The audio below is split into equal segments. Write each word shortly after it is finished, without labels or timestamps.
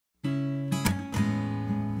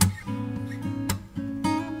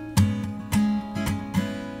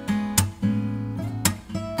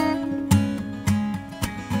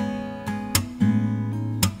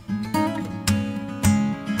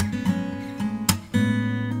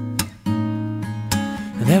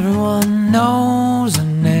Everyone knows her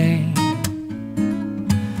name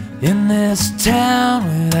in this town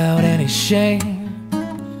without any shame.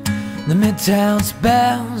 The Midtown's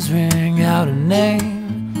bells ring out her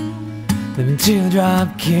name, leaving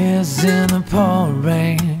teardrop kisses in the pouring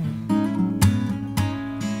rain.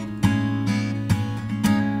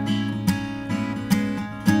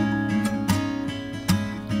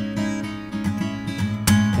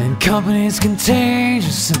 And company's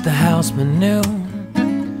contagious at the Houseman knew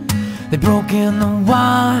they broke in the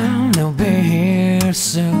wine, they'll be here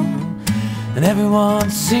soon. And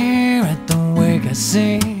everyone's here at the wake I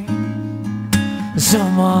see,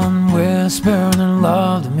 someone whispering their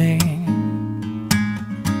love to me.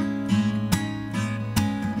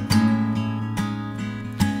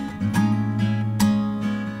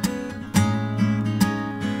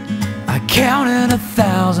 I counted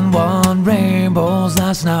 1,001 rainbows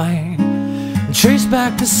last night, and traced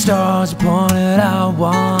back the stars pointed out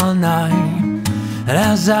one night. And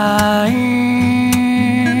as I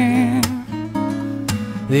hear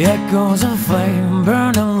the echoes of flame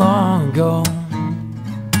burning long ago,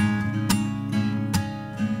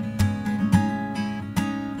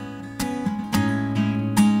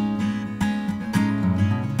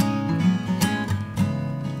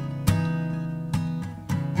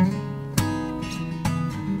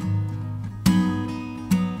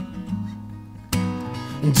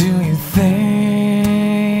 do you think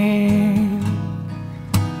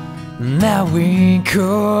that we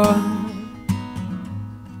could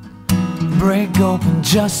break open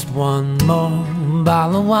just one more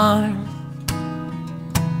bottle of wine?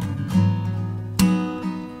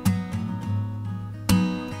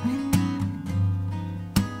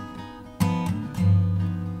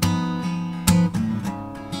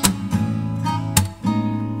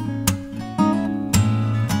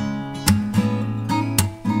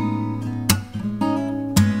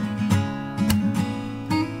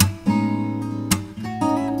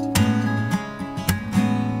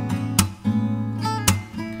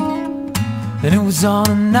 And it was on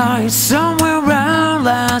a night somewhere around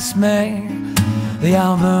last May, the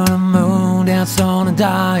Alberta moon danced on a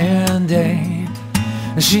dying day,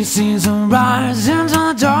 and she sees them rise into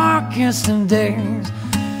the darkest of days.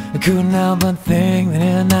 I couldn't help but think that it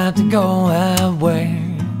didn't have to go that way.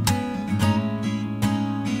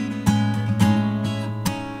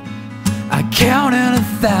 I counted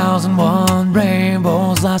 1,001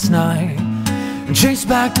 rainbows last night, and chased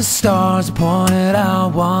back the stars pointed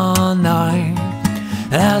out one night.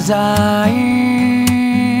 And as I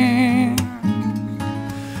hear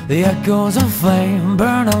the echoes of flame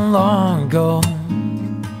burning long ago,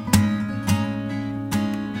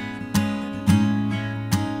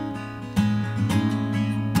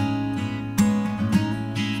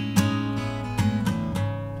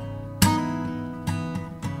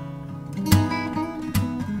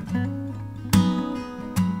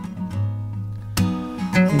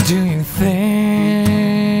 do you think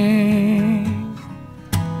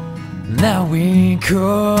that we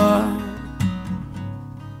could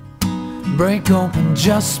break open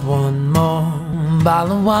just one more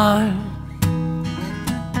bottle of wine?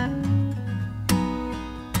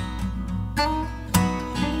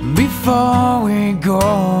 Before we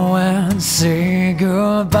go and say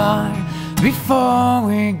goodbye, before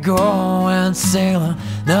we go and sail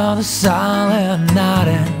another silent night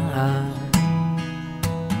and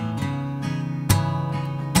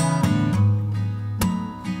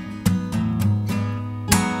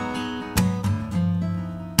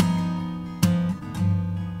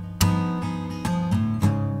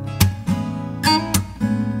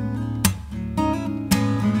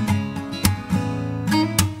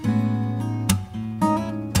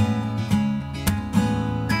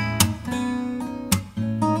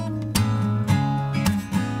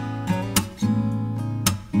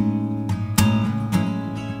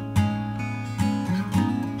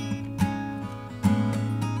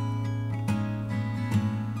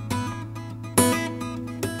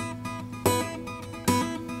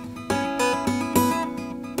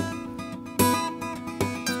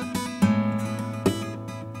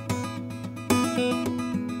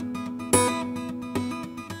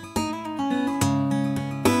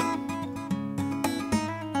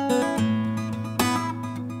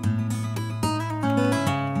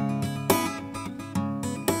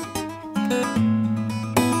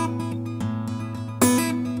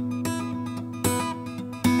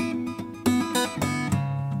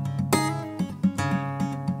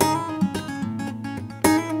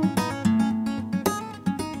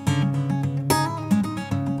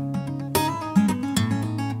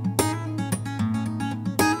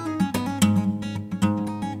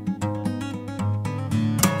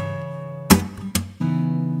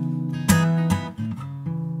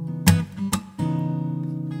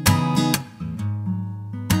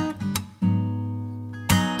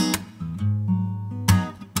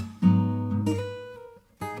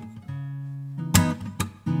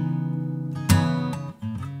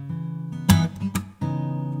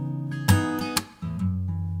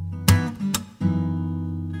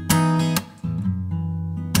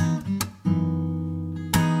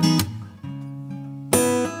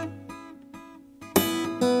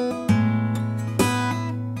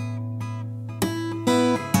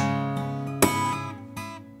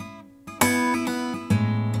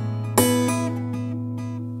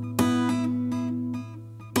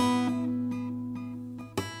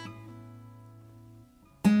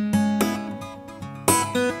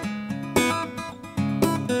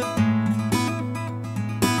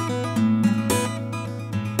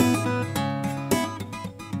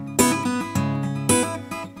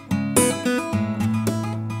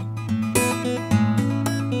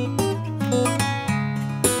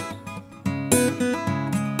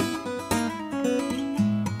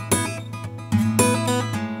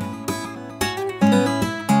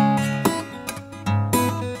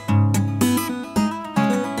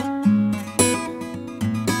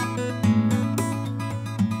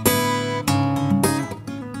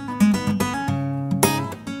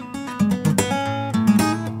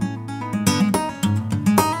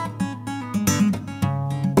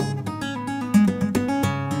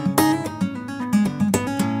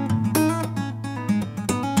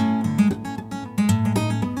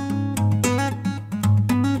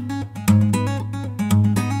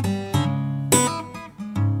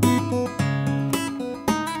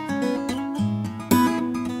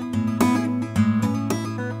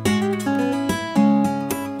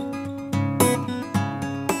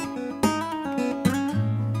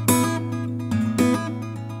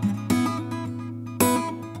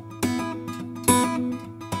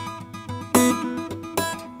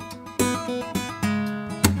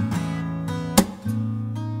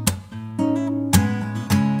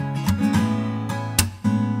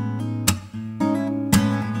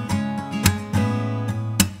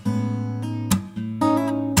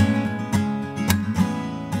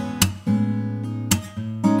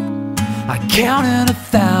counted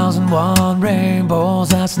 1,001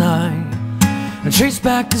 rainbows last night, and traced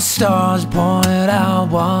back the stars pointed out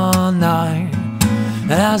one night.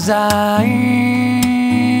 And as I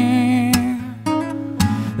hear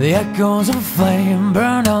the echoes of a flame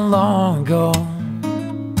burned out long ago,